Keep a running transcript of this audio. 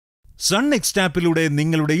Sun next ആപ്പിലൂടെ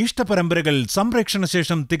നിങ്ങളുടെ ഇഷ്ടപരമ്പരകൾ സംപ്രേക്ഷണ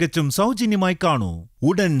ശേഷം തികച്ചും സൗജന്യമായി കാണൂ.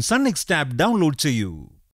 ഉടൻ സൺ നെക്സ്റ്റ് ആപ്പ് ഡൗൺലോഡ് ചെയ്യൂ.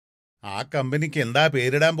 ആ കമ്പനിക്ക് എന്താ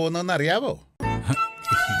പേരിടാൻ പോകുന്നതെന്ന് അറിയാവോ?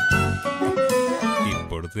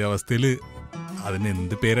 ഇപ്പോഴത്തെ അവസ്ഥയിൽ അതിന്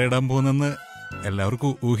എന്ത് പേരിടാൻ പോകുന്നെന്ന്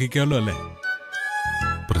എല്ലാവർക്കും ഊഹിക്കാമല്ലോ അല്ലേ?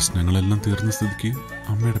 പ്രശ്നങ്ങളെല്ലാം തീർന്ന സ്ഥിതിക്ക്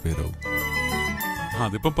അമ്മയുടെ പേരാവും.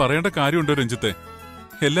 അതിപ്പോ പറയേണ്ട കാര്യമുണ്ടോ രഞ്ജിത്തെ?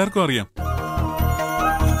 എല്ലാവർക്കും അറിയാം.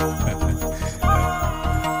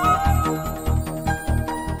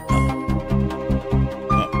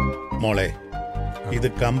 മോളെ, ഇത്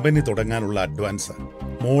കമ്പനി തുടങ്ങാനുള്ള അഡ്വാൻസാ.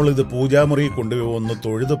 മോളിത് പൂജാമുറി കൊണ്ടുപോയി ഒന്ന്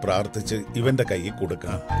തൊഴുത് പ്രാർത്ഥിച്ച് ഇവന്റെ കൈ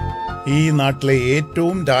കൊടുക്കണം. ഈ നാട്ടിലെ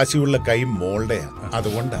ഏറ്റവും രാശിയുള്ള കൈ മോളുടെയാ,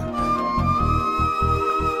 അതുകൊണ്ടാ.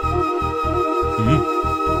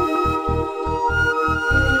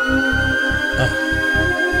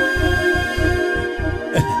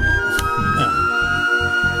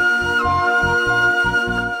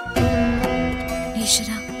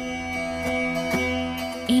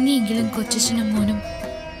 ഇനിയെങ്കിലും കൊച്ചച്ഛനും മോനും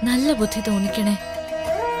നല്ല ബുദ്ധി തോന്നിക്കണേ.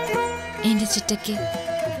 എന്റെ ചിറ്റയ്ക്ക്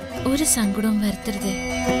ഒരു സങ്കടവും വരുത്തരുതേ.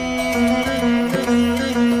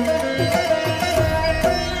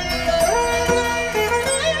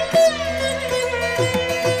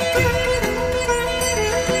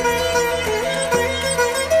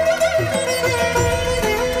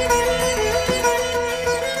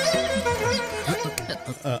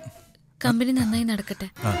 കമ്പനി നന്നായി നടക്കട്ടെ.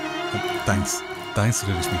 താങ്ക്സ്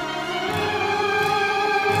ശ്രീലക്ഷ്മി.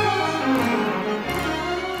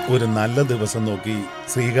 ഒരു നല്ല ദിവസം നോക്കി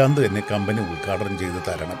ശ്രീകാന്ത് എന്നെ കമ്പനി ഉദ്ഘാടനം ചെയ്ത്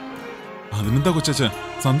തരണം. അതിനെന്താ കൊച്ചച്ഛ,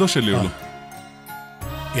 സന്തോഷല്ലേ ഉള്ളൂ.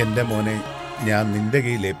 എന്റെ മോനെ ഞാൻ നിന്റെ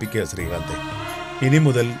കയ്യിൽ ഏൽപ്പിക്കുക ശ്രീകാന്തെ. ഇനി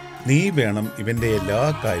മുതൽ നീ വേണം ഇവന്റെ എല്ലാ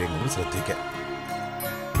കാര്യങ്ങളും ശ്രദ്ധിക്കാൻ.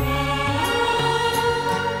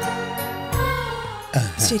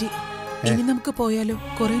 ശരി, ഇനി നമുക്ക് പോയാലോ?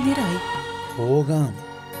 കുറെ നേരമായി. പോകാം.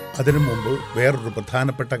 അതിനു മുമ്പ് വേറൊരു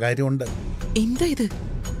പ്രധാനപ്പെട്ട കാര്യമുണ്ട്. എന്താ ഇത്?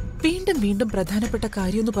 വീണ്ടും വീണ്ടും പ്രധാനപ്പെട്ട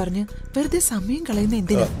കാര്യമെന്ന് പറഞ്ഞ് വെറുതെ സമയം കളയുന്ന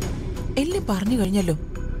എന്തിനാ? എല്ലാം പറഞ്ഞു കഴിഞ്ഞല്ലോ.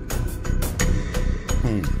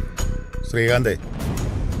 ശ്രീകാന്തേ,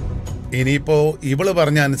 ഇനിയിപ്പോ ഇവള്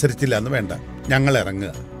പറഞ്ഞ അനുസരിച്ചില്ല എന്ന് വേണ്ട. ഞങ്ങൾ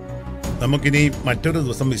ഇറങ്ങുക. നമുക്കിനി മറ്റൊരു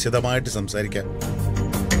ദിവസം വിശദമായിട്ട് സംസാരിക്കാം.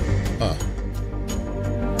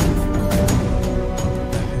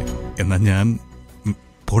 എന്നാ ഞാൻ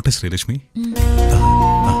പോട്ടെ ശ്രീലക്ഷ്മി.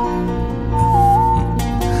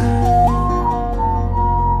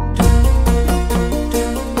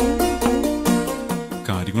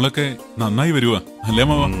 കാര്യങ്ങളൊക്കെ നന്നായി വരുവാ അല്ലേ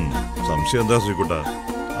മാവ? സംശയം എന്താ ശ്രീകുട്ട?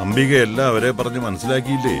 അംബിക എല്ലാവരെ പറഞ്ഞ്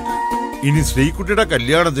മനസ്സിലാക്കിയില്ലേ? ഇനി ശ്രീകുട്ടിയുടെ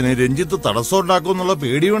കല്യാണത്തിന് രഞ്ജിത്ത് തടസ്സം ഉണ്ടാക്കുമെന്നുള്ള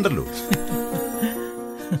പേടിയുണ്ടല്ലോ.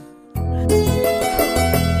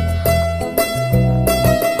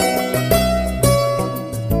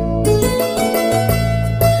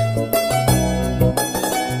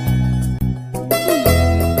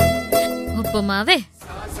 ഉപ്പുമാവേ,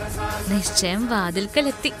 നിശ്ചയം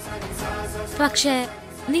വാതിൽക്കലെത്തി. പക്ഷേ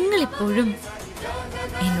നിങ്ങളിപ്പോഴും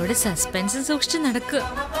എന്നോട് സസ്പെൻസ് സൂക്ഷിച്ച് നടക്കുക.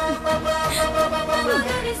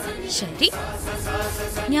 ശരി,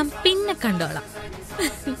 ഞാൻ പിന്നെ കണ്ടോളാം.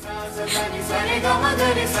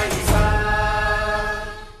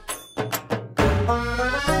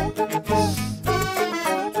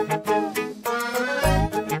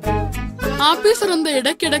 ആഫീസർ എന്താ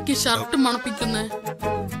ഇടയ്ക്കിടയ്ക്ക് ഷർട്ട് മണപ്പിക്കുന്നേ?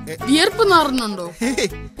 വിയർപ്പ് നാറുന്നുണ്ടോ?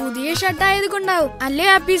 പുതിയ ഷർട്ടായത് കൊണ്ടാവും അല്ലേ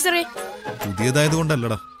ആഫീസറെ? പുതിയതായത്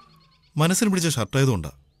കൊണ്ടല്ലടാ, മനസ്സിന് പിടിച്ച ഷർട്ടായതുകൊണ്ടാ.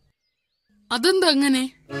 അതെന്താ അങ്ങനെ?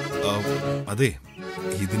 അതെ,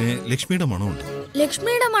 ഇതിന് ലക്ഷ്മിയുടെ മണമുണ്ട്.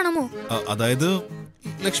 ലക്ഷ്മിയുടെ മണമോ? അതായത്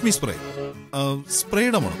ലക്ഷ്മി സ്പ്രേ,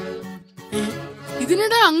 സ്പ്രേയുടെ മണം.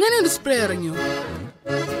 ഇതിനിടെ അങ്ങനെ ഒരു സ്പ്രേ ഇറങ്ങിയോ?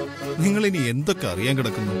 നിങ്ങൾ ഇനി എന്തൊക്കെ അറിയാൻ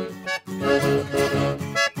കിടക്കുന്നു?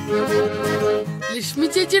 ലക്ഷ്മി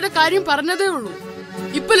ചേച്ചിയുടെ കാര്യം പറഞ്ഞതേ ഉള്ളൂ.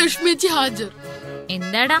 ഇപ്പൊ ലക്ഷ്മി ചേച്ചി ഹാജർ.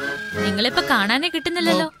 എന്താടാ, നിങ്ങളിപ്പോ കാണാനേ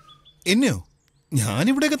കിട്ടുന്നില്ലല്ലോ. എന്നെയോ?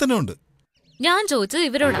 ഞാനിവിടെയൊക്കെ തന്നെ ഉണ്ട്. ഞാൻ ചോദിച്ചത്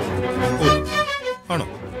ഇവരോടാ. ആണോ?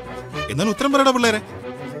 എന്നാൽ ഉത്തരം പറയടാ പിള്ളേരെ.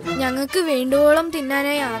 ഞങ്ങൾക്ക് വേണ്ടുവോളം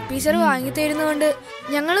തിന്നാനായി ആഫീസർ വാങ്ങി തരുന്നതുകൊണ്ട്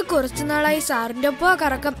ഞങ്ങള് കുറച്ചു നാളായി സാറിന്റെ ഒപ്പം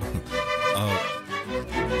കറക്കം.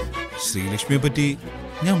 ശ്രീലക്ഷ്മിയെ പറ്റി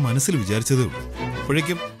ഞാൻ മനസ്സിൽ വിചാരിച്ചതേ ഉള്ളൂ.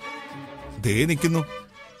 അപ്പോഴേക്കും ദേ നിൽക്കുന്നു.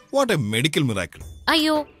 What A medical miracle.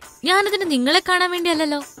 അയ്യോ, ഞാനതിന് നിങ്ങളെ കാണാൻ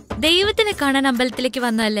വേണ്ടിയല്ലോ, ദൈവത്തിനെ കാണാൻ അമ്പലത്തിലേക്ക്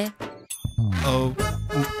വന്നതല്ലേ.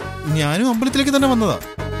 ഞാനും അമ്പലത്തിലേക്ക് തന്നെ വന്നതാ.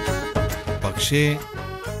 പക്ഷേ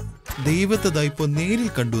ദൈവത്തെ ഇപ്പൊ നേരിൽ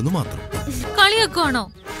കണ്ടു എന്ന് മാത്രം. കളിയൊക്കെയാണോ?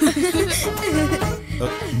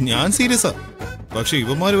 ഞാൻ സീരിയസാ. പക്ഷെ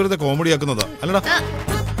ഇവന്മാര് വെറുതെ കോമഡി ആക്കുന്നതാ അല്ലടാ.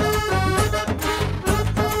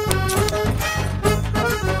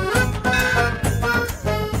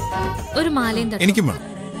 ഒരു മാലയും എനിക്കും വേണം.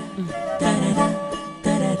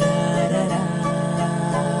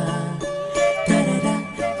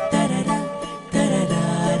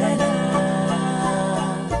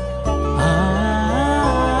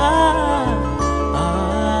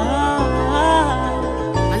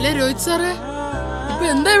 അല്ലേ രോഹിത് സാറേ, ഇപ്പൊ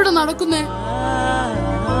എന്താ ഇവിടെ നടക്കുന്നേ?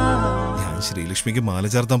 ഞാൻ ശ്രീലക്ഷ്മിക്ക് മാല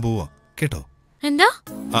ചാർത്താൻ പോവാ കേട്ടോ. എന്താ?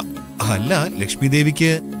 അല്ല, ലക്ഷ്മി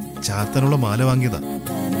ദേവിക്ക് ചാർത്താനുള്ള മാല വാങ്ങിയതാ.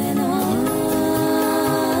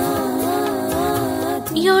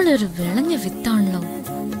 ഇയാളൊരു വിളഞ്ഞ വിത്താണല്ലോ.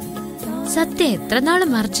 സത്യം എത്ര നാള്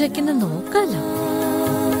മറച്ചു വെക്കുന്ന നോക്കാലോ.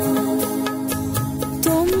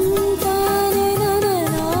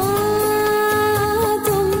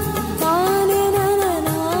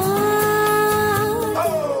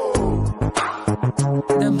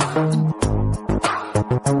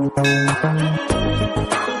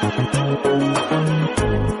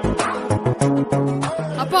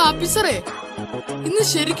 അപ്പൊ ഓഫീസറെ, ഇന്ന്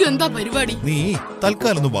ശരിക്കും എന്താ പരിപാടി? നീ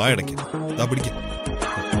തൽക്കാലം ഒന്ന് വായടയ്ക്ക്. പിടിക്ക.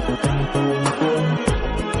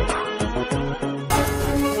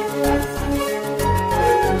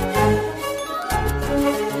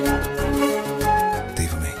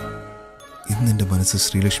 ദൈവമേ, ഇന്ന് എന്റെ മനസ്സ്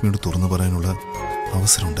ശ്രീലക്ഷ്മിയോട് തുറന്നു പറയാനുള്ള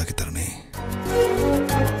അവസരം ഉണ്ടാക്കി തരണേ.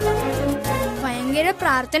 ഭയങ്കര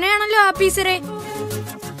പ്രാർത്ഥനയാണല്ലോ ഓഫീസറെ.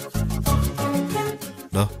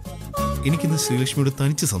 എനിക്കിന്ന് ശ്രീലക്ഷ്മിയോട്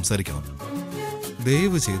തനിച്ച് സംസാരിക്കണം.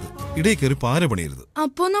 ദയവ് ചെയ്ത് ഇടയിൽ കയറി പാര പണിയരുത്.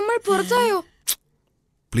 അപ്പോ നമ്മൾ പുറത്തായോ?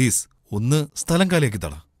 പ്ലീസ് ഒന്ന് സ്ഥലം കാലിയാക്കി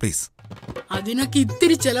തടാ പ്ലീസ്. അതിനൊക്കെ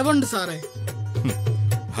ഇത്തിരി ചെലവുണ്ട് സാറേ.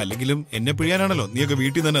 അല്ലെങ്കിലും എന്നെ പിഴിയാനാണല്ലോ നീയൊക്കെ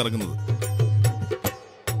വീട്ടിൽ തന്നെ ഇറങ്ങുന്നത്.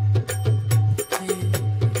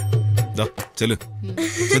 ചെല്,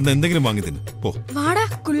 ചെന്ന് എന്തെങ്കിലും വാങ്ങി തിന്നു പോ. വാടാ,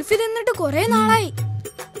 കുൽഫി തിന്നിട്ട് കൊറേ നാളായി.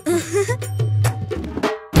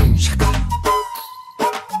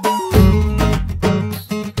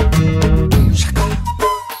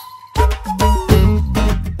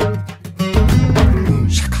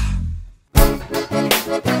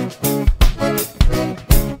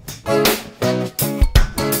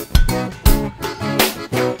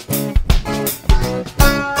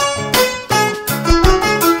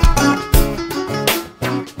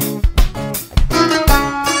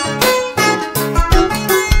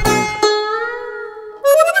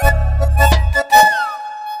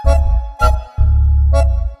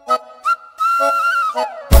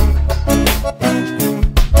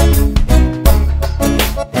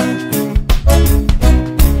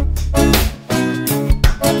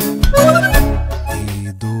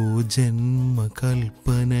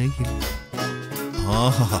 ജന്മകൽപ്പനയിൽ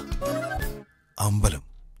അമ്പലം,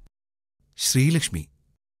 ശ്രീലക്ഷ്മി,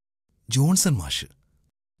 ജോൺസൺ മാഷ്,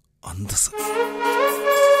 അന്തസ്.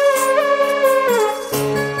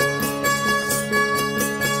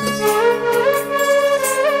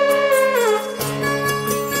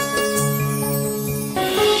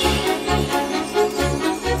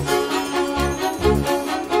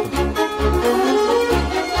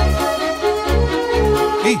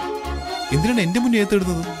 എന്തിനാണ് എന്റെ മുന്നേ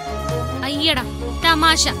ഏത്തെടുത്തത്? അയ്യടാ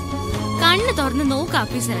തമാശ. കണ്ണ് തുറന്ന് നോക്ക്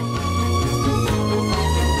ഓഫീസറെ.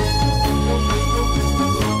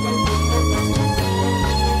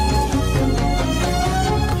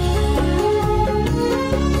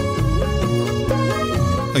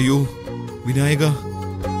 അയ്യോ വിനായക,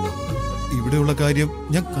 ഇവിടെയുള്ള കാര്യം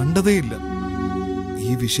ഞാൻ കണ്ടതേയില്ല.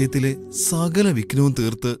 ഈ വിഷയത്തിലെ സകല വിഘ്നവും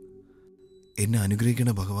തീർത്ത് എന്നെ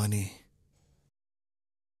അനുഗ്രഹിക്കണ ഭഗവാനെ.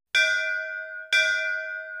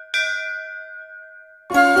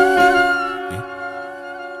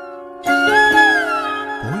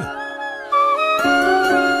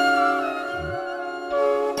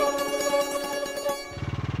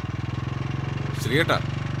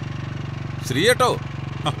 ശ്രീയേട്ടോ,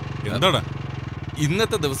 എന്താടാ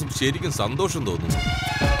ഇന്നത്തെ ദിവസം ശരിക്കും സന്തോഷം തോന്നുന്നു.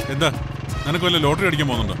 എന്താ, നിനക്ക് വല്ല ലോട്ടറി അടിക്കാൻ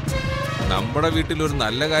പോകുന്നുണ്ടോ? നമ്മുടെ വീട്ടിൽ ഒരു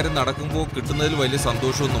നല്ല കാര്യം നടക്കുമ്പോൾ കിട്ടുന്നതിൽ വലിയ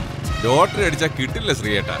സന്തോഷമൊന്നും ലോട്ടറി അടിച്ചാൽ കിട്ടില്ല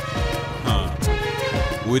ശ്രീയേട്ടാ.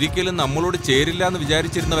 ഒരിക്കലും നമ്മളോട് ചേരില്ല എന്ന്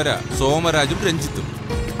വിചാരിച്ചിരുന്നവരാ സോമരാജും രഞ്ജിത്തും.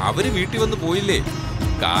 അവര് വീട്ടിൽ വന്ന് പോയില്ലേ,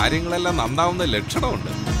 കാര്യങ്ങളെല്ലാം നന്നാവുന്ന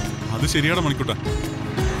ലക്ഷണമുണ്ട്. അത് ശരിയാണ് മണിക്കുട്ട.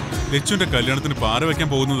 ലച്ചുവിന്റെ കല്യാണത്തിന് പാര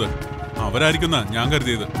വെക്കാൻ പോകുന്നത് അവരായിരിക്കുന്ന ഞാൻ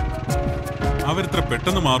കരുതിയത്. അവരിത്ര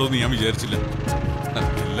പെട്ടെന്ന് മാറുമെന്ന് ഞാൻ വിചാരിച്ചില്ല.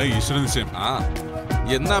 എല്ലാം ഈശ്വര നിശ്ചയം.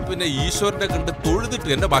 എന്നാ പിന്നെ ഈശ്വരനെ കണ്ട് തൊഴുതിട്ട്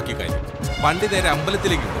എന്റെ ബാക്കി കാര്യം. വണ്ടി നേരെ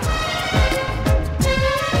അമ്പലത്തിലേക്ക് വിടും.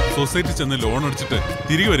 സൊസൈറ്റി ചെന്ന് ലോൺ അടിച്ചിട്ട്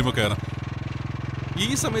തിരികെ വരുമ്പോ കയറാം. ഈ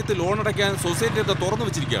സമയത്ത് ലോൺ അടയ്ക്കാൻ സൊസൈറ്റി എന്താ തുറന്നു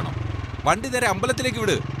വെച്ചിരിക്കുകയാണോ? വണ്ടി നേരെ അമ്പലത്തിലേക്ക്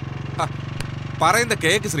വിട്. പറയുന്ന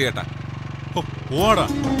കേക്ക് ശ്രീയേട്ടാ. ഓടാ,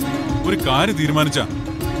 ഒരു കാര്യം തീരുമാനിച്ചാ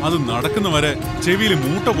അത് നടക്കുന്നവരെ ചെവിയിൽ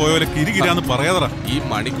മൂട്ട പോയവരെ കിരികിരാന്ന് പറയാതറ. ഈ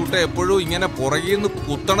മണിക്കുട്ട എപ്പോഴും ഇങ്ങനെ പുറകിൽ നിന്ന്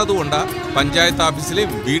കുത്തണത് കൊണ്ടാ പഞ്ചായത്ത്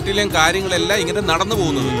ഓഫീസിലെയും വീട്ടിലെയും കാര്യങ്ങളെല്ലാം ഇങ്ങനെ നടന്നു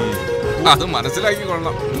പോകുന്നത്. അത്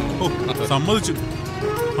മനസ്സിലാക്കിക്കൊള്ളണം. സമ്മതിച്ചു.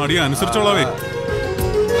 അടിയ അനുസരിച്ചോളവേ.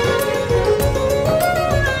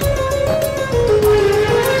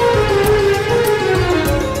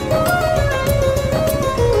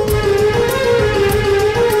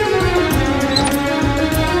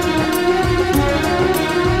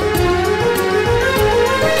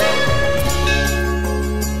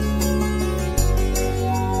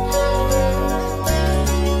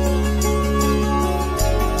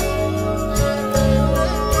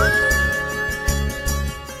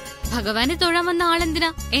 ഭഗവാനെ തൊഴാൻ വന്ന ആളെന്തിനാ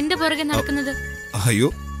എന്റെ പുറകെ നടക്കുന്നത്? അയ്യോ,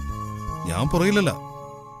 ഞാൻ പുറകിലല്ല,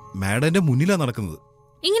 മാഡന്റെ മുന്നിലാ നടക്കുന്നത്.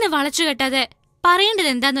 ഇങ്ങനെ വളച്ചു കെട്ടാതെ പറയേണ്ടത്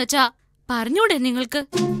എന്താന്ന് വെച്ചാ പറഞ്ഞൂടെ നിങ്ങൾക്ക്?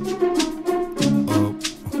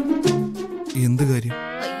 എന്ത് കാര്യം?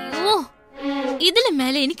 അയ്യോ, ഇതിലും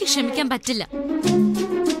മേലെ എനിക്ക് ക്ഷമിക്കാൻ പറ്റില്ല.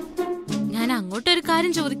 ഞാൻ അങ്ങോട്ടൊരു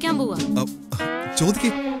കാര്യം ചോദിക്കാൻ പോവാ.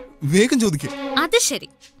 ചോദിക്കേ, വേഗം ചോദിക്കേ. അത് ശരി,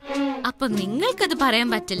 അപ്പൊ നിങ്ങൾക്കത് പറയാൻ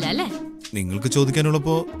പറ്റില്ല അല്ലേ? നിങ്ങൾക്ക്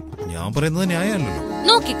ചോദിക്കാനുള്ളപ്പോ ഞാൻ പറയുന്നത് ന്യായമല്ലോ.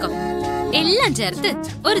 നോക്കിക്കോ, എല്ലാം ചേർത്ത്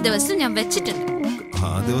ഒരു ദിവസം ഞാൻ വെച്ചിട്ടുണ്ട്.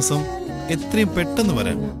 ആ ദിവസം എത്രയും പെട്ടെന്ന്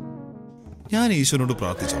വരാൻ ഞാൻ ഈശ്വരനോട്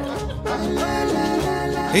പ്രാർത്ഥിച്ചോളാം.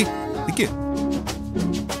 ഏയ് നിക്ക്,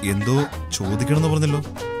 എന്തോ ചോദിക്കണമെന്ന് പറഞ്ഞല്ലോ,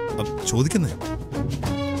 ചോദിക്കുന്നേ.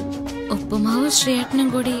 ഉപ്പുമാവ് ശ്രീയേട്ടനും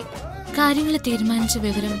കൂടി കാര്യങ്ങൾ തീരുമാനിച്ച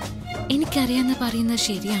വിവരം എനിക്കറിയാന്ന് പറയുന്നത്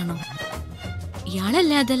ശരിയാണോ?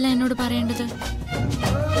 ഇയാളല്ലേ അതല്ല എന്നോട് പറയേണ്ടത്?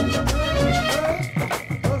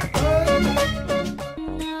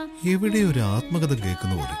 എവിടെ ഒരു ആത്മകഥ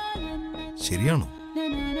കേൾക്കുന്ന പോലെ. ശരിയാണോ?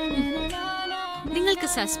 നിങ്ങൾക്ക്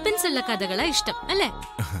സസ്പെൻസ് ഉള്ള കഥകളാ ഇഷ്ടം അല്ലേ?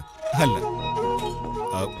 അല്ല,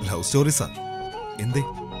 ലവ് സ്റ്റോറീസാ. എന്തേ?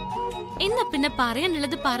 എന്നാ പിന്നെ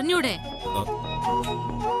പറയാനുള്ളത് പറഞ്ഞൂടെ?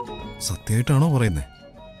 സത്യമായിട്ടാണോ പറയുന്നേ?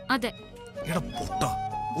 അതെ. എടാ പൊട്ട,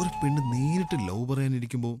 ഒരു പെണ്ണ് നേരിട്ട് ലവ്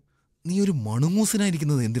പറയാനിരിക്കുമ്പോ നീ ഒരു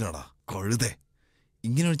മണുമൂസനായിരിക്കുന്നത് എന്തിനാടാ കഴുതേ?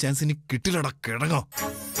 ഇങ്ങനെ ഒരു ചാൻസ് ഇനി കിട്ടില്ലടാ കിഴങ്ങോ.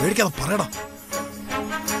 പേടിക്കാതെ പറയടാ.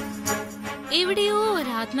 എവിടെയോ ഒരു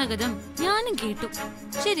ആത്മകഥം ഞാനും കേട്ടു,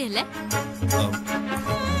 ശരിയല്ലേ?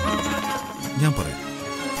 ഞാൻ പറയാം,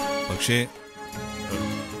 പക്ഷേ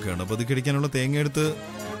ഗണപതിക്കടിക്കാനുള്ള തേങ്ങ എടുത്ത്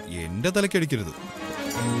എന്റെ തലക്കടിക്കരുത്.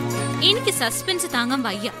 എനിക്ക് സസ്പെൻസ് താങ്ങാൻ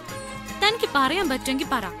വയ്യ. തനിക്ക് പറയാൻ പറ്റുമെങ്കിൽ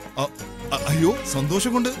പറ. അയ്യോ,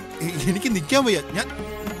 സന്തോഷം കൊണ്ട് എനിക്ക് നിൽക്കാൻ വയ്യ.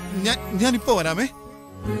 ഞാൻ ഇപ്പൊ വരാമേ.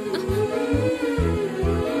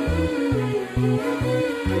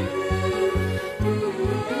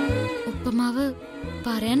 ഉപ്പുമാവ്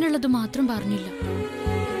പറയാനുള്ളത് മാത്രം പറഞ്ഞില്ല.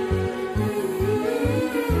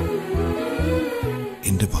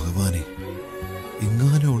 എന്റെ ഭഗവാനെ,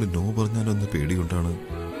 എങ്ങാനും അവള് നോ പറഞ്ഞാലോ എന്ന പേടികൊണ്ടാണ്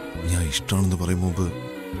ഞാൻ ഇഷ്ടമാണെന്ന് പറയും മുമ്പ്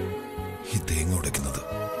ഈ തേങ്ങ ഉടയ്ക്കുന്നത്.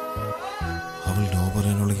 അവൾ നോ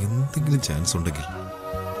പറയാനുള്ള എന്തെങ്കിലും ചാൻസ് ഉണ്ടെങ്കിൽ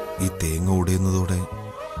ഈ തേങ്ങ ഉടയുന്നതോടെ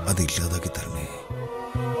അതില്ലാതാക്കി തരണേ.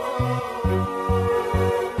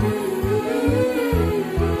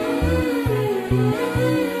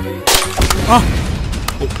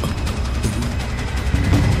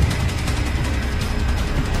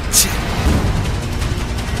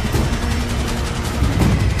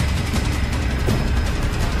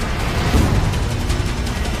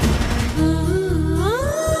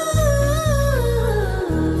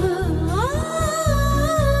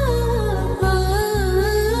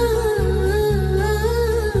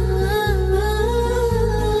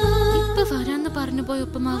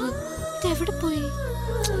 ഉപ്പുമാവ് എവിടെ പോയി?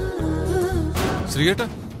 ശ്രീയേട്ട,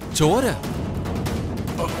 ചോര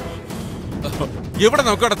എവിടെ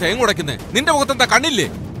നോക്കടാ തേങ്ങ ഉടയ്ക്കുന്നേ? നിന്റെ മുഖത്തെന്താ കണ്ണില്ലേ?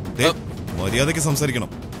 മര്യാദയ്ക്ക് സംസാരിക്കണം.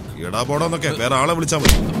 എടാ പോടാന്നൊക്കെ വേറെ ആളെ വിളിച്ചാ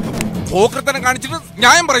മതി. പോക്കൃത്തനം കാണിച്ചിട്ട്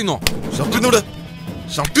ന്യായം പറയുന്നോ?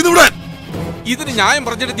 ഇതിന് ന്യായം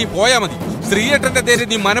പറഞ്ഞിട്ട് നീ പോയാ മതി. ശ്രീയേട്ടന്റെ പേര്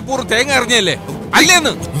നീ മനഃപൂർവ്വം തേങ്ങ എറിഞ്ഞല്ലേ?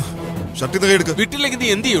 അല്ലേന്ന് വിട്ടില്ലെങ്കിൽ നീ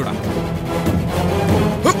എന്ത് ചെയ്യൂടാ?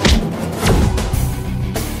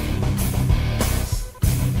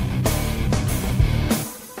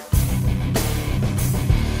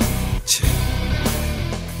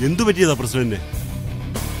 എന്തു പറ്റിയതാ പ്രസിഡന്റ്?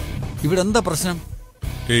 ഇവിടെ എന്താ പ്രശ്നം?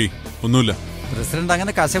 ഏയ് ഒന്നുമില്ല. പ്രസിഡന്റ്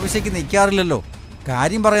അങ്ങനെ കശപിശയ്ക്ക് നിൽക്കാറില്ലല്ലോ.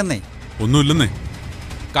 കാര്യം പറയുന്നേ. ഒന്നുമില്ലെന്നേ.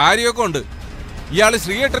 കാര്യമൊക്കെ ഉണ്ട്. ഇയാള്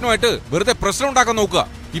ശ്രീയേട്ടനുമായിട്ട് വെറുതെ പ്രശ്നം ഉണ്ടാക്കാൻ നോക്കുക.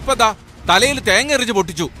 ഇപ്പതാ തലയിൽ തേങ്ങ എറിഞ്ഞ്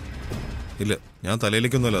പൊട്ടിച്ചു. ഇല്ല, ഞാൻ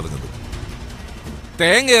തലയിലേക്കൊന്നുമല്ല എറിഞ്ഞത്.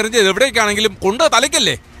 തേങ്ങ എറിഞ്ഞത് എവിടേക്കാണെങ്കിലും കൊണ്ട്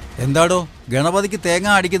തലയ്ക്കല്ലേ? എന്താടോ, ഗണപതിക്ക് തേങ്ങ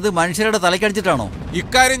അടിക്കുന്നത് മനുഷ്യരുടെ തലക്കടിച്ചിട്ടാണോ?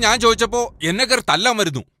 ഇക്കാര്യം ഞാൻ ചോദിച്ചപ്പോ എന്നെ കയറി തല്ലാൻ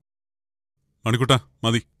വരുന്നു. മണിക്കുട്ട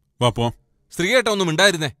മതി, വാ പോവാം. ശ്രീയേട്ട ഒന്നും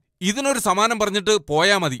ഉണ്ടായിരുന്നേ. ഇതിനൊരു സമാനം പറഞ്ഞിട്ട്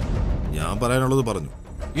പോയാ മതി. ഞാൻ പറയാനുള്ളത് പറഞ്ഞു.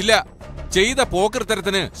 ഇല്ല, ചെയ്ത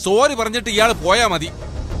പോക്കൃത്തരത്തിന് സോറി പറഞ്ഞിട്ട് ഇയാൾ പോയാ മതി.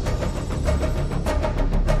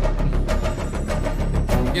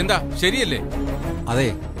 എന്താ ശരിയല്ലേ? അതെ,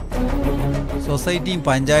 സൊസൈറ്റിയും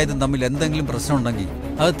പഞ്ചായത്തും തമ്മിൽ എന്തെങ്കിലും പ്രശ്നമുണ്ടെങ്കിൽ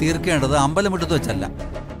അത് തീർക്കേണ്ടത് അമ്പലമുറ്റത്ത് വെച്ചല്ല.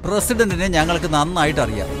 പ്രസിഡന്റിനെ ഞങ്ങൾക്ക് നന്നായിട്ട്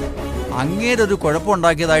അറിയാം. അങ്ങേരൊരു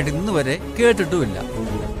കുഴപ്പമുണ്ടാക്കിയതായിട്ട് ഇന്ന് വരെ കേട്ടിട്ടുമില്ല.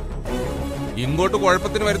 ഇങ്ങോട്ട്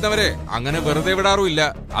കുഴപ്പത്തിന് വരുന്നവരെ അങ്ങനെ വെറുതെ വിടാറുമില്ല.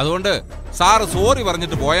 അതുകൊണ്ട് സാറ് സോറി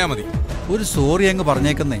പറഞ്ഞിട്ട് പോയാ മതി. ഒരു സോറി അങ്ങ്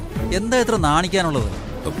പറഞ്ഞേക്കുന്നേ, എന്താ ഇത്ര നാണിക്കാനുള്ളത്?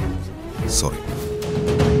 സോറി.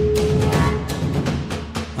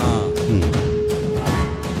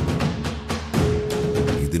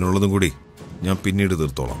 ഇതിനുള്ളതും കൂടി ഞാൻ പിന്നീട്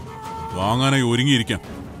തീർത്തോളാം. വാങ്ങാനായി ഒരുങ്ങിയിരിക്കാം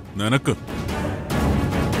നിനക്ക്.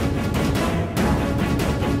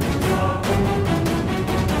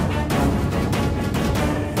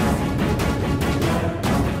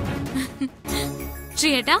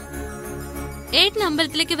 ശ്രീയേട്ടാ, ഏട്ടൻ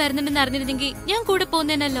അമ്പലത്തിലേക്ക് വരുന്നുണ്ടെന്ന് അറിഞ്ഞിരുന്നെങ്കിൽ ഞാൻ കൂടെ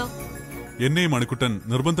പോന്നേനല്ലോ. എന്നെ മണിക്കുട്ടൻ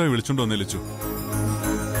നിർബന്ധമായി വിളിച്ചോണ്ട് വന്നില്ലച്ചു.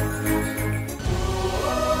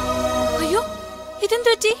 അയ്യോ, ഇതെന്തു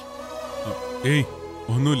പറ്റി? ഏയ്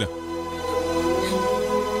ഒന്നുമില്ല.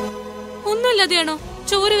 ഒന്നുമില്ലാതെയാണോ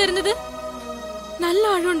ചോറ് വരുന്നത്? നല്ല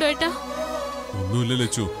ആഴുണ്ടോ ഏട്ടാ? ഒന്നുമില്ല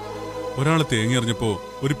ലച്ചു, ഒരാള് തേങ്ങ എറിഞ്ഞപ്പോ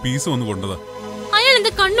ഒരു പീസ് വന്ന് കൊണ്ടതാ. അയാൾ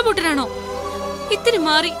എന്താ കണ്ണുപൊട്ടനാണോ? ഇത്തിരി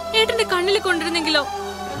മാറി ഏട്ടന്റെ കണ്ണിൽ കൊണ്ടിരുന്നെങ്കിലോ?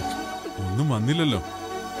 ഒന്നും വന്നില്ലല്ലോ.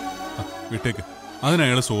 വിട്ടേക്ക്.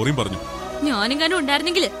 അതിനയാള് സോറിയും പറഞ്ഞു. ഞാനെങ്ങാനും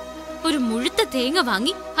ഉണ്ടായിരുന്നെങ്കിൽ ഒരു മുഴുത്ത തേങ്ങ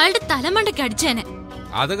വാങ്ങി അയാളുടെ തലമണ്ടയ്ക്ക് അടിച്ചേനെ.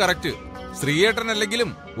 അത് കറക്റ്റ്. ശ്രീയേട്ടനല്ലെങ്കിലും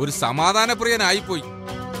ഒരു സമാധാനപ്രിയനായിപ്പോയി.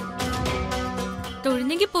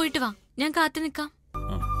 തൊഴുന്നെങ്കിൽ പോയിട്ട് വാ, ഞാൻ കാത്തു നിൽക്കാം.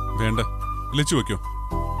 വേണ്ട, ലച്ചു വെക്കോ.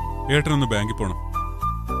 ഏട്ടനൊന്ന് ബാങ്കിൽ പോണം.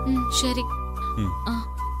 ശരി.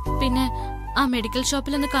 പിന്നെ ആ മെഡിക്കൽ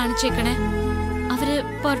ഷോപ്പിലൊന്ന് കാണിച്ചേക്കണേ. അവര്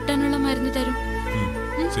പുരട്ടാനുള്ള മരുന്ന് തരും.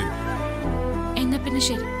 എന്നാ പിന്നെ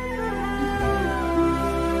ശരി.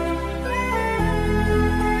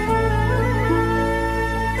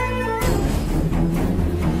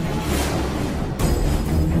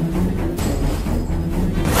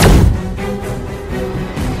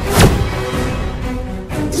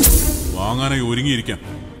 വാങ്ങാനായി ഒരുങ്ങിയിരിക്കാം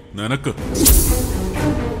നിനക്ക്.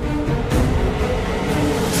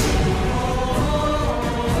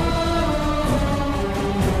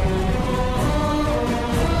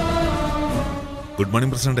 Good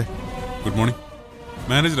morning president. Good morning.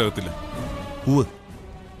 Manager ആകത്തില്ല? പൂവ്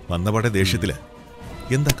വന്നപാടെ ദേഷ്യത്തില്ല.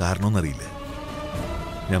 എന്താ കാരണമെന്നറിയില്ല.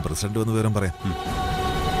 ഞാൻ പ്രസിഡന്റ് വന്ന് വിവരം പറയാം.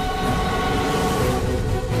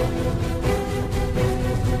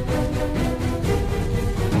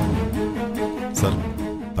 സർ,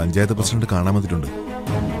 പഞ്ചായത്ത് പ്രസിഡന്റ് കാണാൻ വന്നിട്ടുണ്ട്.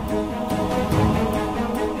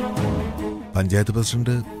 പഞ്ചായത്ത്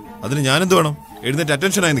പ്രസിഡന്റ്. അതിന് ഞാനെന്ത് വേണം? എഴുന്നേറ്റ്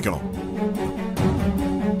അറ്റൻഷനായി നിൽക്കണോ?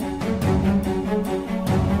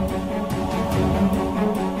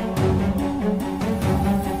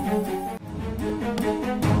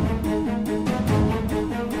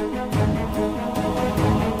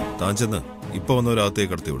 താൻ ചെന്ന് ഇപ്പൊ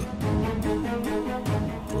വന്നവരകത്തേക്ക് കടത്തിവിടും.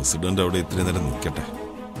 പ്രസിഡന്റ് അവിടെ ഇത്രയും നേരം നിൽക്കട്ടെ.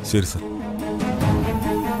 ശരി സർ.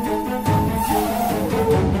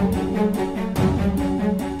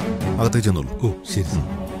 അകത്തേക്ക് ചെന്നോളൂ. ഓ ശരി.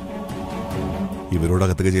 ഇവരോട്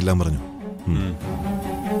അകത്തേക്ക് ചെല്ലാൻ പറഞ്ഞു.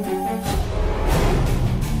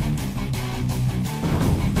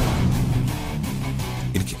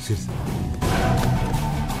 ഇരിക്കും. ശരി സർ.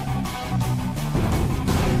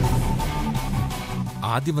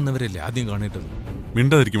 ആദ്യം വന്നവരല്ലേ ആദ്യം കാണേണ്ടത്.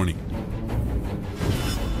 മിണ്ടാതിരിക്കും മണി.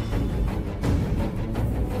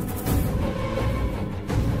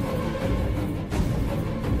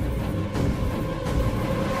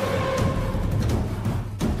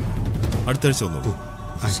 അടുത്ത ആഴ്ച വന്നോളൂ.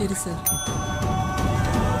 ശരി സർ.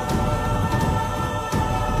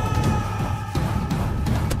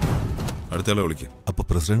 അടുത്ത ആളെ വിളിക്കാം. അപ്പൊ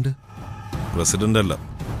പ്രസിഡന്റ്? പ്രസിഡന്റ് അല്ല,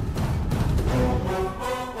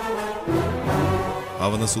 ആ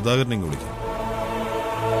വന്ന സുധാകരനെ വിളിക്കാം.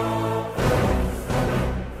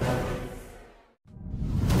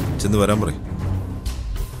 ചെന്ന് വരാൻ പറയും.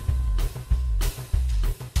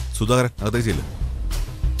 സുധാകരൻ അകത്തേക്ക് ചെല്ലും.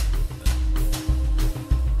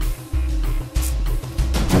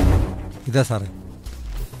 ഇതാ സാറേ.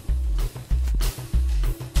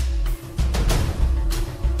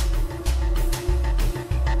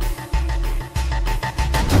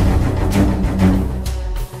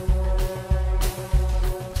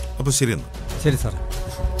 അപ്പൊ ശരിയെന്നാ. ശരി സാറേ.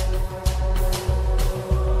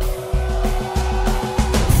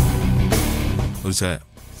 ഒരു ചായ.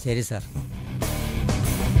 ശരി സാർ.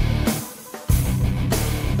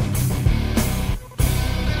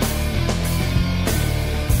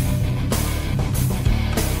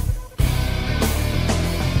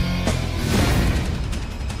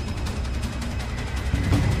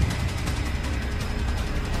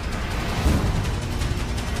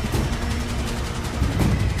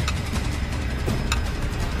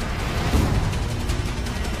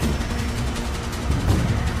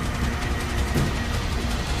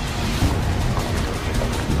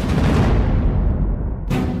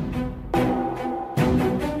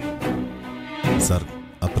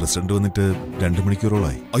 പ്രസിഡന്റ് വന്നിട്ട് 2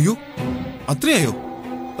 മണിക്കൂറോളായി. അയ്യോ, അത്രയായോ?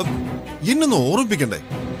 എന്നൊന്ന് ഓർമ്മിപ്പിക്കണ്ടേ?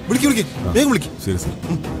 വിളിക്ക്, വേഗം വിളിക്ക്. ശരി സർ.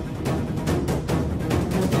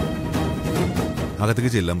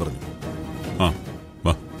 അകത്തേക്ക് ചെല്ലാൻ പറഞ്ഞു. ആ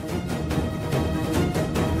വാ.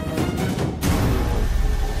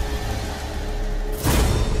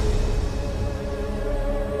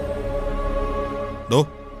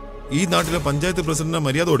 ഈ നാട്ടിലെ പഞ്ചായത്ത് പ്രസിഡന്റിനെ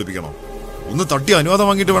മര്യാദ പഠിപ്പിക്കണോ? ഒന്ന് തട്ടി അനുവാദം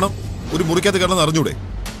വാങ്ങിയിട്ട് വേണം ഒരു മുറിക്കകത്ത് കിടന്ന് അറിഞ്ഞൂടെ?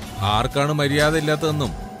 ആർക്കാണ് മര്യാദ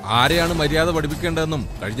ഇല്ലാത്തതെന്നും ആരെയാണ് മര്യാദ പഠിപ്പിക്കേണ്ടതെന്നും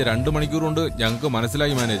കഴിഞ്ഞ 2 മണിക്കൂർ കൊണ്ട് ഞങ്ങൾക്ക്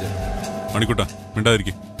മനസ്സിലായി മാനേജർ. മണിക്കുട്ട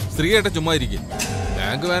മിണ്ടാതിരിക്കും. സ്ത്രീയായിട്ട് ചുമ്മാ ഇരിക്കും.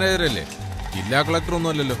 ബാങ്ക് മാനേജറല്ലേ, ജില്ലാ കളക്ടർ ഒന്നും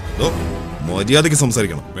അല്ലല്ലോ. മര്യാദയ്ക്ക്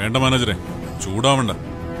സംസാരിക്കണം. വേണ്ട മാനേജറെ, ചൂടാവണ്ട.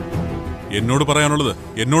 എന്നോട് പറയാനുള്ളത്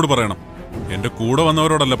എന്നോട് പറയണം. എന്റെ കൂടെ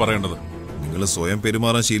വന്നവരോടല്ല പറയേണ്ടത്. നിങ്ങൾ സ്വയം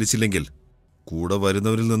പെരുമാറാൻ ശീലിച്ചില്ലെങ്കിൽ കൂടെ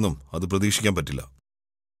വരുന്നവരിൽ നിന്നും അത് പ്രതീക്ഷിക്കാൻ പറ്റില്ല.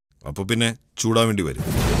 അപ്പൊ പിന്നെ ചൂടാവേണ്ടി വരും.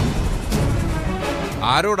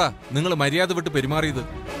 ആരോടാ നിങ്ങൾ മര്യാദ വിട്ട് പെരുമാറിയത്?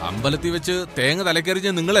 അമ്പലത്തിൽ വെച്ച് തേങ്ങ തലക്കെറിഞ്ഞ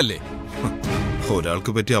നിങ്ങളല്ലേ?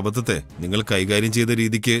 ഒരാൾക്ക് പറ്റിയ അബദ്ധത്തെ നിങ്ങൾ കൈകാര്യം ചെയ്ത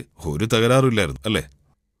രീതിക്ക് ഒരു തകരാറില്ലായിരുന്നു അല്ലേ?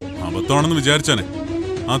 അബദ്ധമാണെന്ന് വിചാരിച്ചാനെ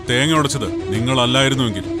ആ തേങ്ങ ഉടച്ചത്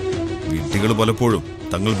നിങ്ങളല്ലായിരുന്നുവെങ്കിൽ. വിഡ്ഢികൾ പലപ്പോഴും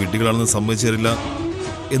തങ്ങൾ വിഡ്ഢികളാണെന്ന് സമ്മതിച്ചു തരില്ല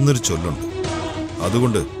എന്നൊരു ചൊല്ലുണ്ട്.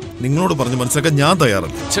 അതുകൊണ്ട് നിങ്ങളോട് പറഞ്ഞ് മനസ്സിലാക്കാൻ ഞാൻ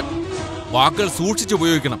തയ്യാറല്ല. വാക്കുകൾ സൂക്ഷിച്ച്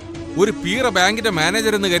ഉപയോഗിക്കണം. ഒരു പീറ ബാങ്കിന്റെ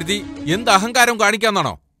മാനേജർ എന്ന് കരുതി എന്ത് അഹങ്കാരം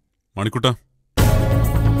കാണിക്കാന്നാണോ? മണിക്കുട്ട,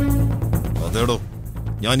 അതേടോ,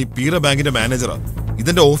 ഞാൻ ഈ പീറ ബാങ്കിന്റെ മാനേജറാ.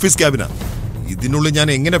 ഇതെന്റെ ഓഫീസ് ക്യാബിനാ. ഇതിനുള്ളിൽ ഞാൻ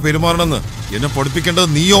എങ്ങനെ പെരുമാറണമെന്ന് എന്നെ പഠിപ്പിക്കേണ്ടത്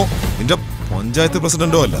നീയോ നിന്റെ പഞ്ചായത്ത്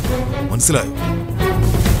പ്രസിഡന്റോ അല്ല. മനസ്സിലായോ?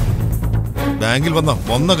 ബാങ്കിൽ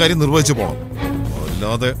വന്ന കാര്യം നിർവഹിച്ചു പോണം.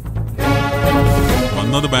 അല്ലാതെ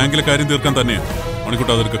വന്നത് ബാങ്കിലെ കാര്യം തീർക്കാൻ തന്നെയാ.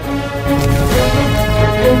 മണിക്കുട്ട അതിർക്ക്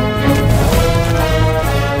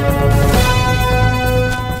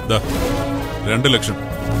 2 ലക്ഷം.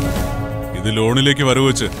 ഇത് ലോണിലേക്ക് വരവ്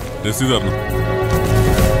വെച്ച് രസീത് തരണം.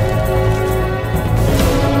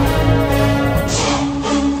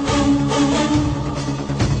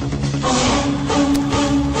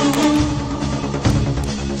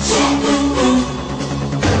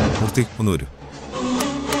 ഒന്ന് വരൂ.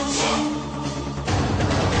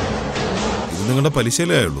 ഇത് നിങ്ങളുടെ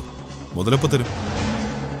പലിശയിലേ ആയുള്ളൂ. മുതലെപ്പ തരും?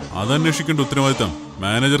 അതന്വേഷിക്കേണ്ട ഉത്തരവാദിത്തം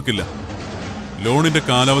മാനേജർക്കില്ല. ലോണിന്റെ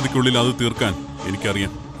കാലാവധിക്കുള്ളിൽ അത് തീർക്കാൻ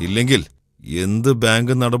എനിക്കറിയാം. ഇല്ലെങ്കിൽ എന്ത്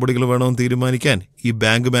ബാങ്ക് നടപടികൾ വേണമെന്ന് തീരുമാനിക്കാൻ ഈ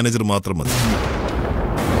ബാങ്ക് മാനേജർ മാത്രം മതി.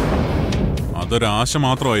 അതൊരാശ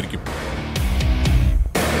മാത്രമായിരിക്കും.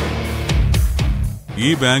 ഈ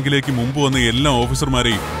ബാങ്കിലേക്ക് മുമ്പ് വന്ന എല്ലാ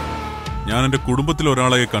ഓഫീസർമാരെയും ഞാൻ എന്റെ കുടുംബത്തിൽ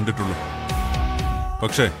ഒരാളെ കണ്ടിട്ടുള്ളൂ.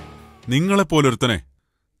 പക്ഷേ നിങ്ങളെപ്പോലൊരുത്തനെ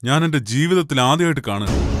ഞാൻ എന്റെ ജീവിതത്തിൽ ആദ്യമായിട്ട്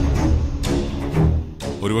കാണുക.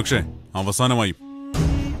 ഒരുപക്ഷെ അവസാനമായും.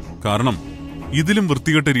 കാരണം ഇതിലും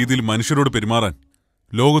വൃത്തികെട്ട രീതിയിൽ മനുഷ്യരോട് പെരുമാറാൻ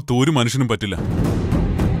ലോകത്ത് ഒരു മനുഷ്യനും പറ്റില്ല.